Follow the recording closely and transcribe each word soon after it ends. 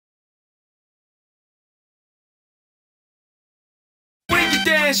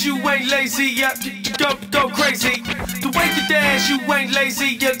dance, you ain't lazy, yeah, go crazy. The way you dance, you ain't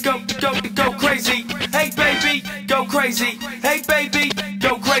lazy, yeah, go crazy. Hey baby, go crazy. Hey baby,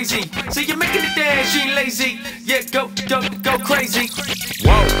 go crazy. See you making the dance, you ain't lazy, yeah, go crazy.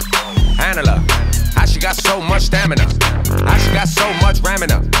 Whoa, handler, how she got so much stamina? How she got so much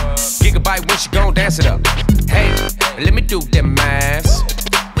ramming up? Gigabyte when she gon' dance it up. Hey, let me do them maths.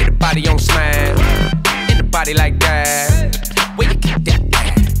 With the body on smash, in the body like that. Where you keep that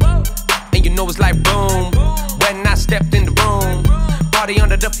ass? And you know it's like boom. When I stepped in the room, party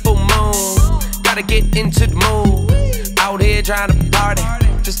under the full moon. Gotta get into the mood. Out here trying to party,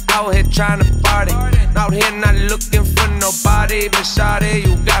 just out here trying to party. Out here not looking for nobody, but shawty,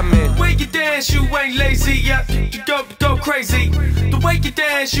 you got me. The way you dance, you ain't lazy, yeah, go crazy. The way you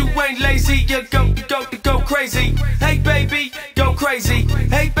dance, you ain't lazy, yeah, go crazy. Hey baby, go crazy.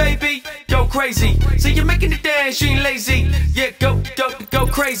 Hey baby, go crazy. See you making the dance, you ain't lazy, yeah, go crazy. Go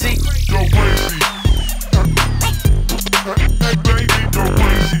crazy. Hey baby, go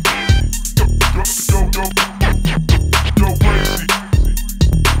crazy. Go crazy.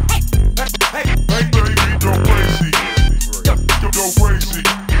 Hey baby, go crazy. Go crazy.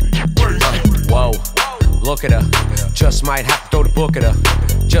 Crazy. Whoa, look at her. Just might have to throw the book at her.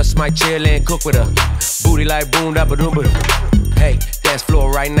 Just might chill and cook with her. Booty like boom da ba doom ba doom. Hey, dance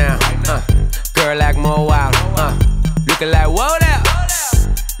floor right now. Girl like more wild. Looking like whoa now.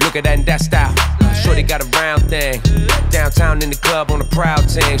 Look at that and that style. Shorty got a round thing. Downtown in the club on a proud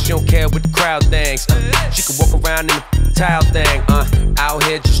thing. She don't care what the crowd thinks. She can walk around in the towel thing. Out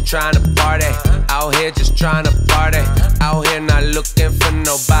here just trying to party. Out here just trying to party. Out here not looking for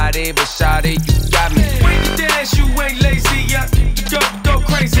nobody, but shawty, you got me. When you dance, you ain't lazy, yeah, go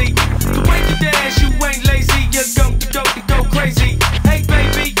crazy. The way you dance, you ain't lazy, yeah, go crazy. Hey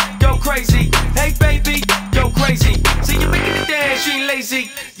baby, go crazy. Hey baby, go crazy. See you making the dance, you ain't lazy,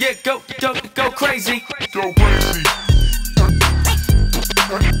 yeah, go crazy. Go crazy. Hey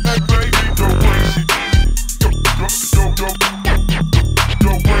baby, go crazy. Go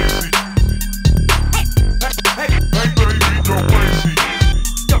crazy. Hey baby, go crazy.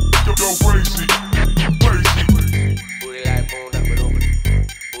 Go crazy. Crazy. Booty like boom da ba doom ba doom.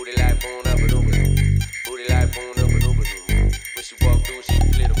 Booty like boom da ba doom ba doom. Booty like boom da ba doom ba doom. When she walk through, she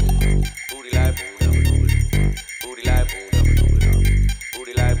glitter boom. Booty like boom da ba doom ba doom. Booty like boom da ba doom ba doom.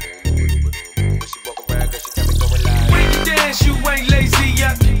 Booty like boom da ba doom ba doom. When she walk around, girl, she got me going live. When you dance, you ain't lazy,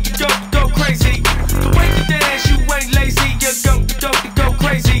 yeah, go crazy. The way you dance, you ain't lazy, yeah, go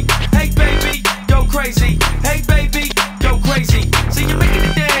crazy. Hey baby, go crazy. Hey baby, go crazy. See you making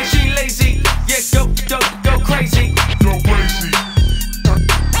the dance, you ain't lazy, yeah, go crazy. Go crazy.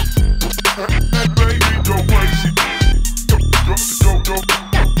 Hey baby, go crazy.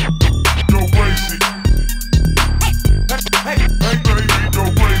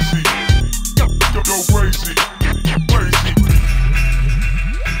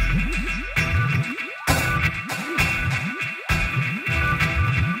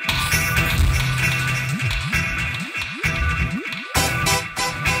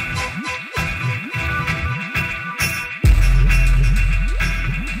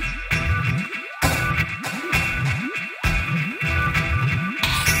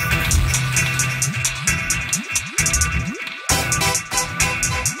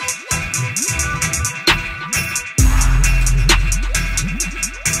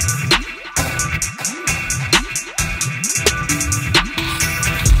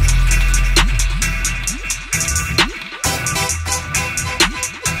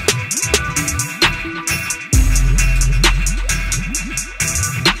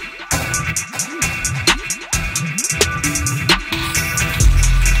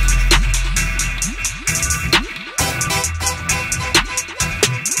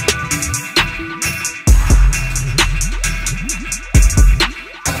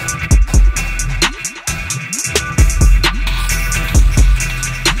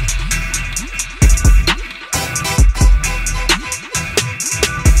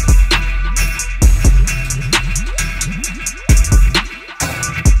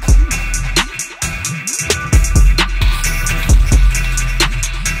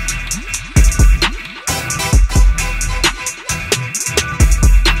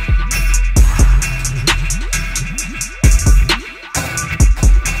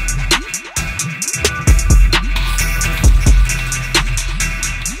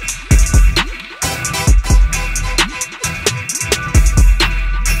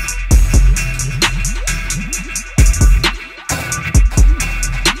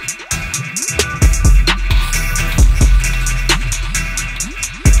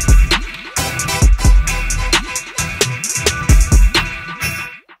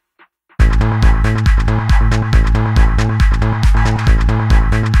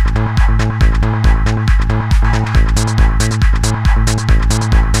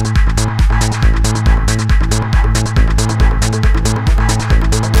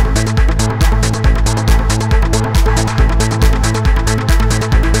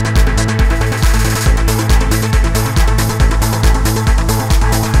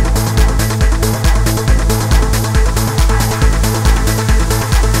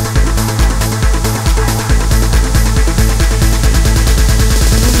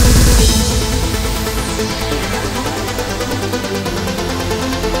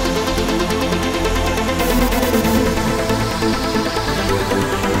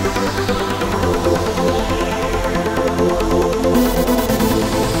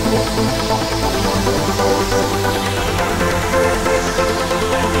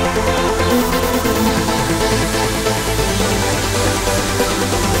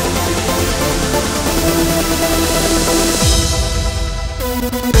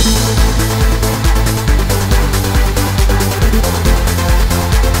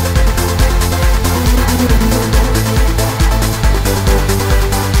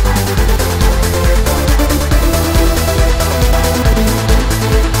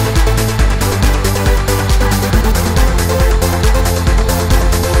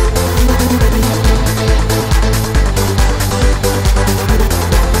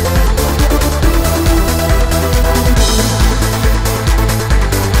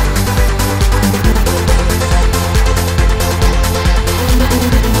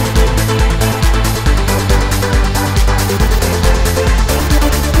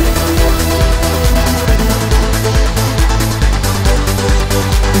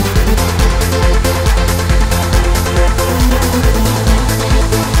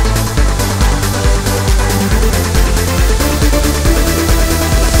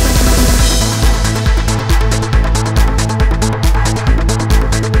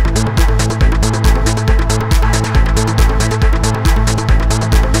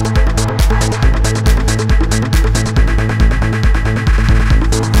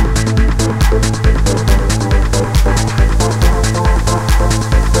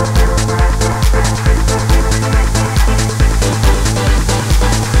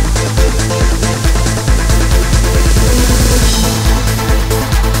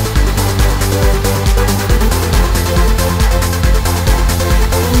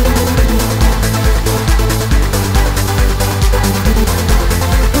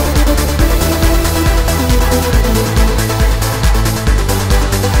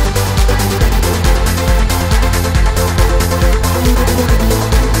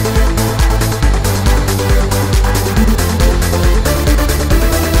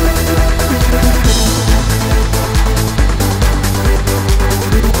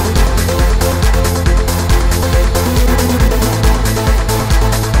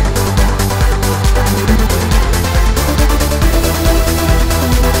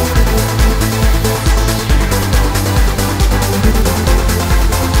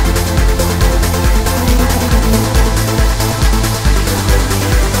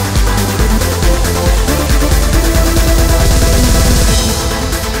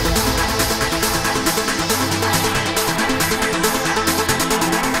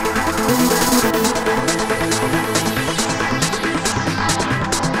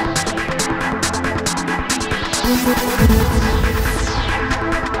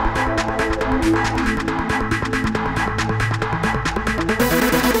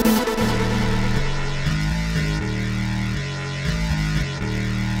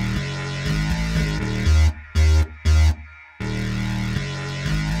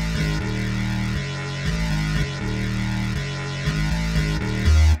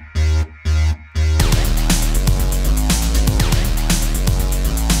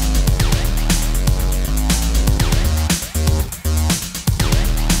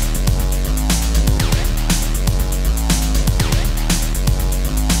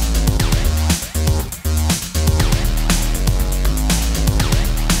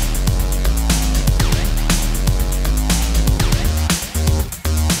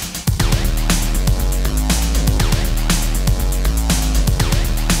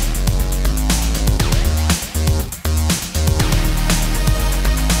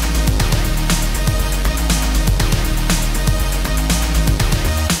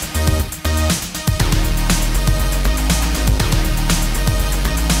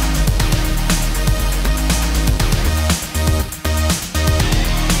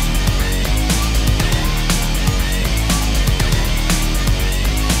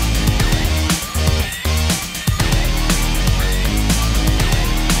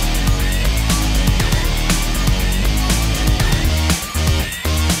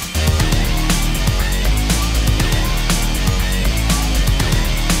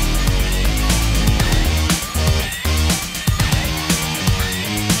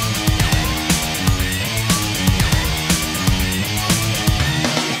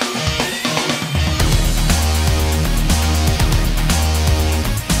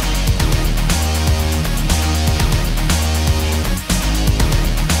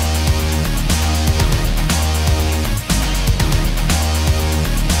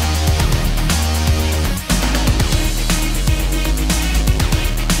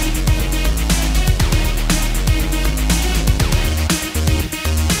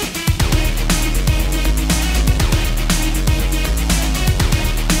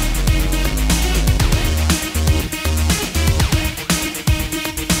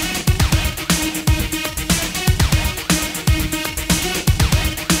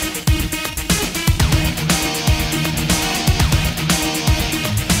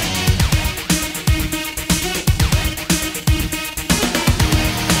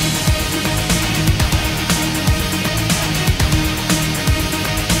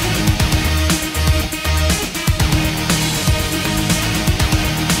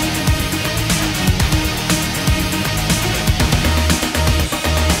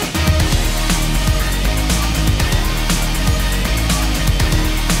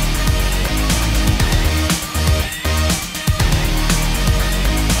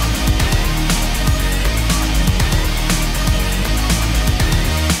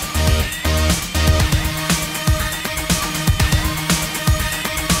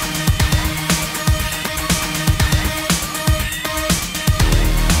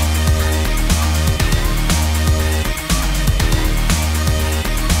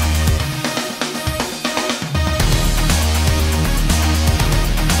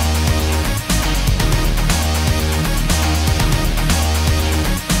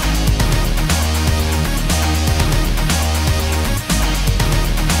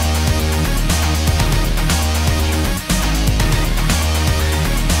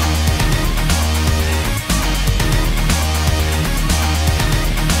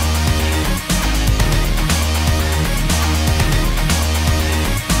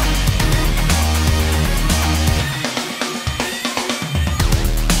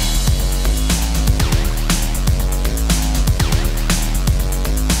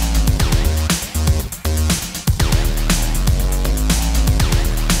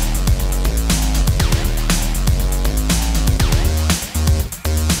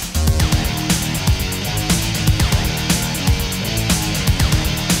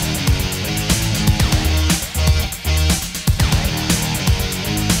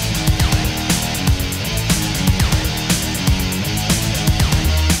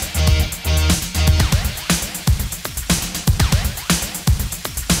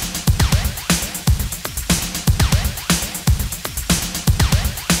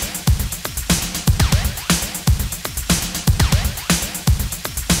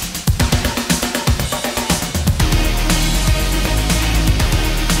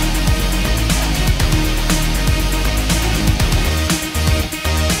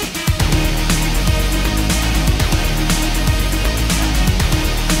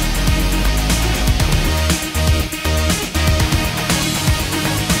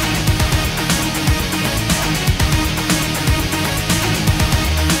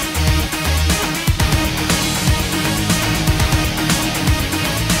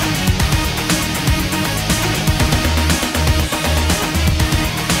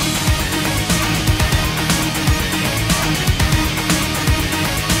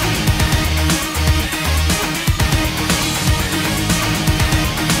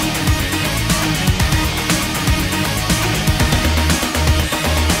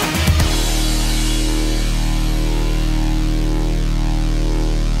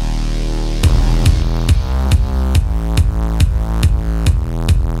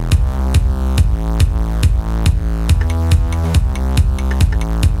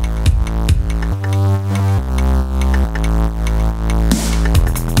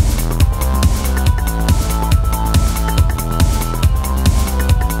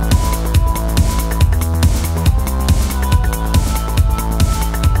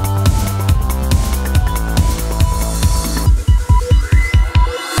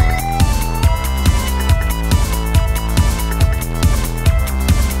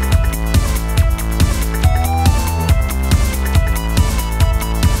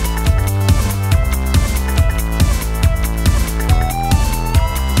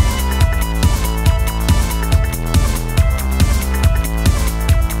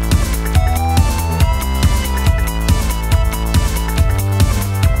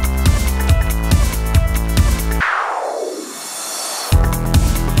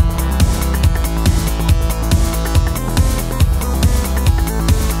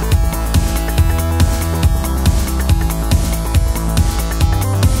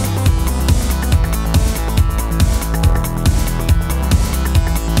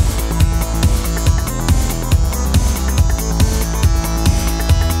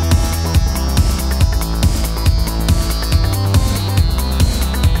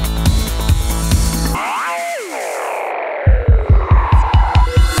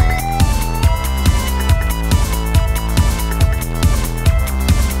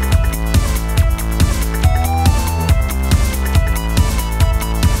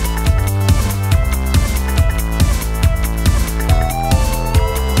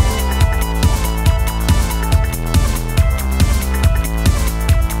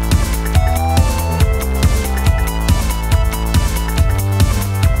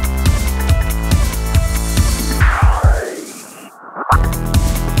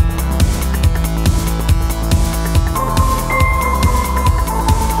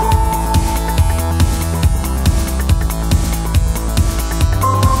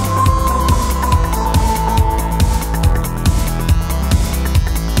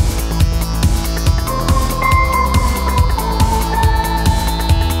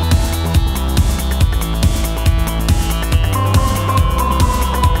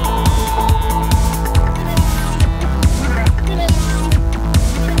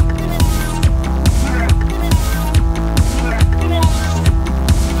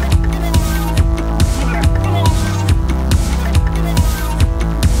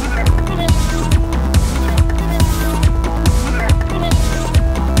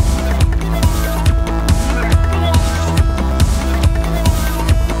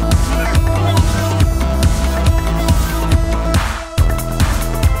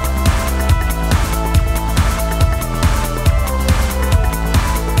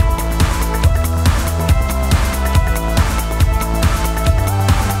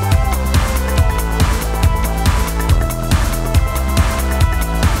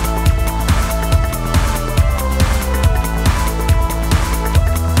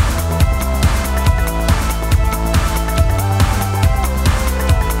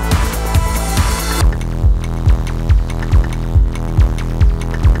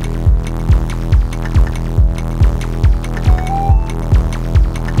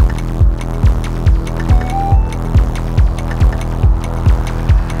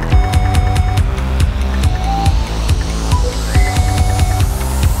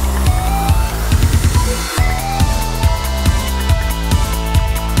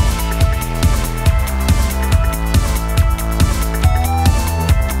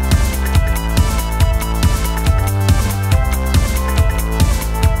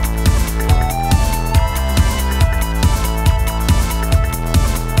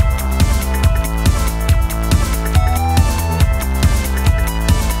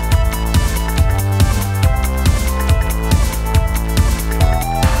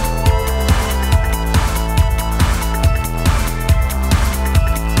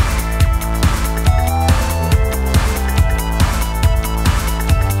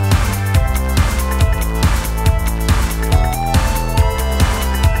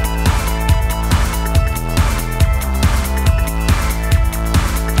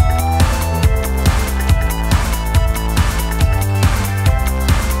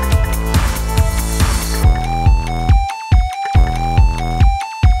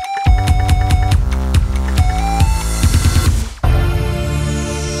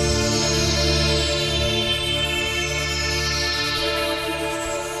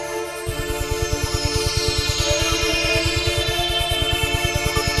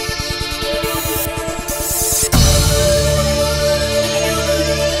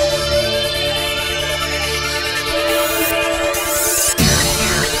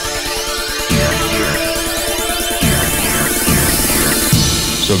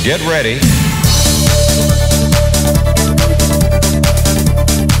 So get ready.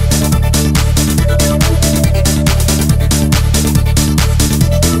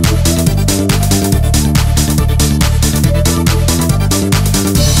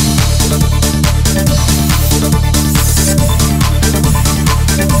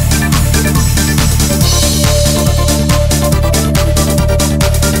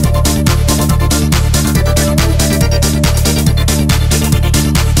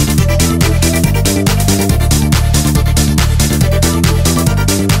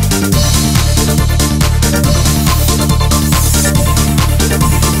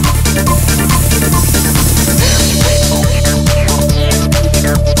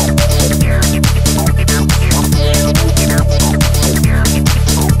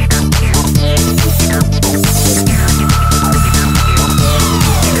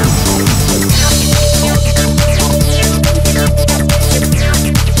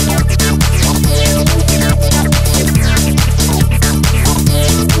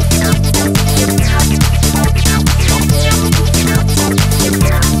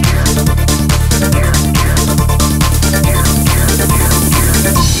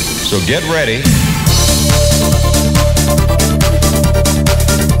 So get ready.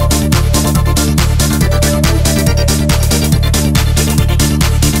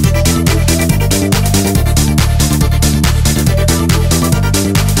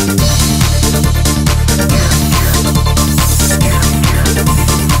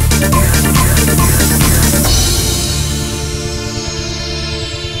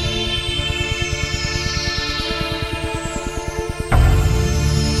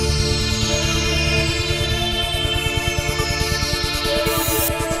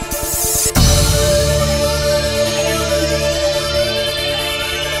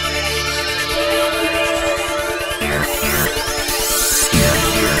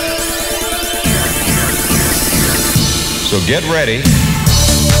 So get ready.